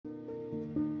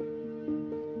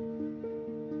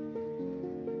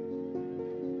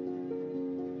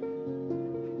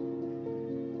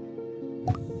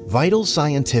Vital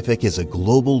Scientific is a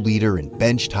global leader in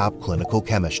benchtop clinical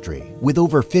chemistry, with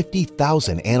over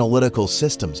 50,000 analytical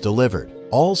systems delivered.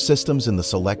 All systems in the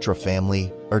Selectra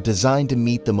family are designed to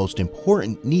meet the most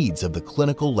important needs of the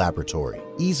clinical laboratory: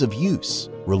 ease of use,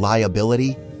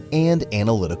 reliability, and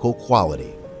analytical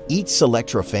quality. Each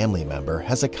Selectra family member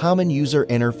has a common user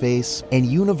interface and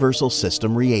universal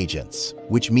system reagents,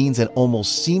 which means an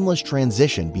almost seamless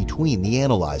transition between the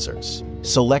analyzers.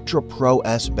 Selectra Pro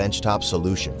S benchtop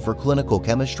solution for clinical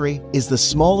chemistry is the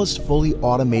smallest fully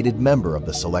automated member of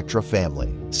the Selectra family.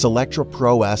 Selectra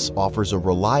Pro S offers a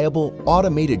reliable,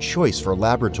 automated choice for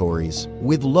laboratories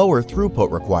with lower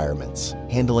throughput requirements,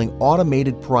 handling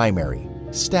automated primary,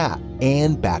 stat,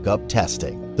 and backup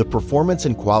testing. The performance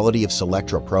and quality of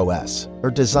Selectra Pro S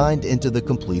are designed into the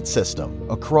complete system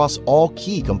across all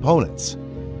key components: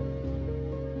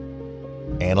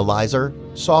 analyzer,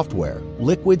 software,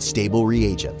 liquid stable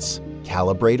reagents,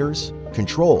 calibrators,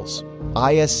 controls,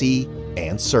 ISE,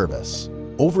 and service.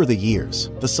 Over the years,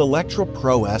 the Selectra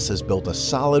Pro S has built a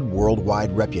solid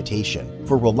worldwide reputation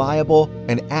for reliable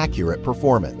and accurate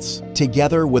performance.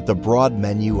 Together with the broad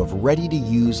menu of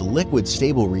ready-to-use liquid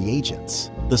stable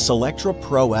reagents, the Selectra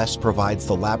Pro S provides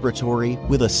the laboratory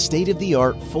with a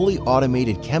state-of-the-art fully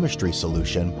automated chemistry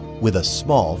solution with a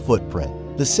small footprint.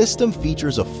 The system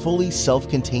features a fully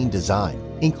self-contained design,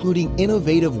 including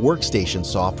innovative workstation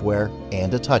software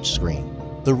and a touchscreen.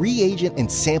 The reagent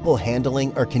and sample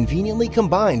handling are conveniently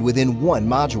combined within one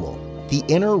module. The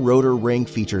inner rotor ring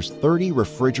features 30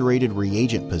 refrigerated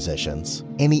reagent positions,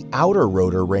 and the outer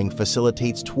rotor ring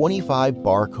facilitates 25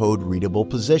 barcode readable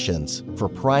positions for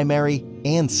primary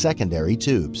and secondary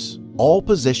tubes. All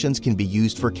positions can be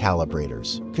used for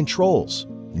calibrators, controls,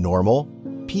 normal,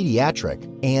 pediatric,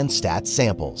 and stat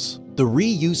samples. The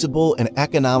reusable and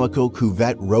economical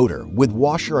cuvette rotor with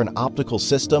washer and optical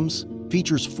systems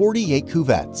features 48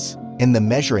 cuvettes, and the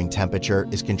measuring temperature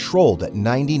is controlled at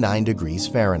 99 degrees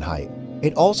Fahrenheit.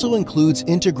 It also includes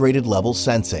integrated level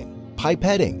sensing,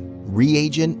 pipetting,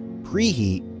 reagent,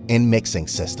 preheat, and mixing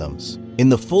systems. In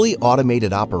the fully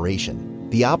automated operation,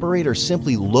 the operator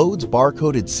simply loads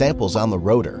barcoded samples on the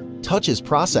rotor, touches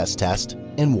process test,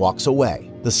 and walks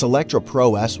away. The Selectra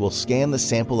Pro S will scan the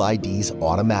sample IDs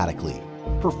automatically,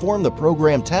 perform the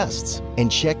program tests,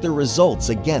 and check the results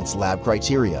against lab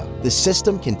criteria. The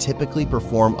system can typically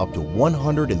perform up to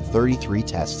 133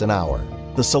 tests an hour.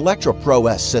 The Selectra Pro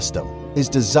S system is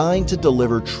designed to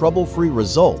deliver trouble-free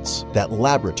results that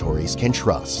laboratories can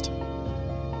trust.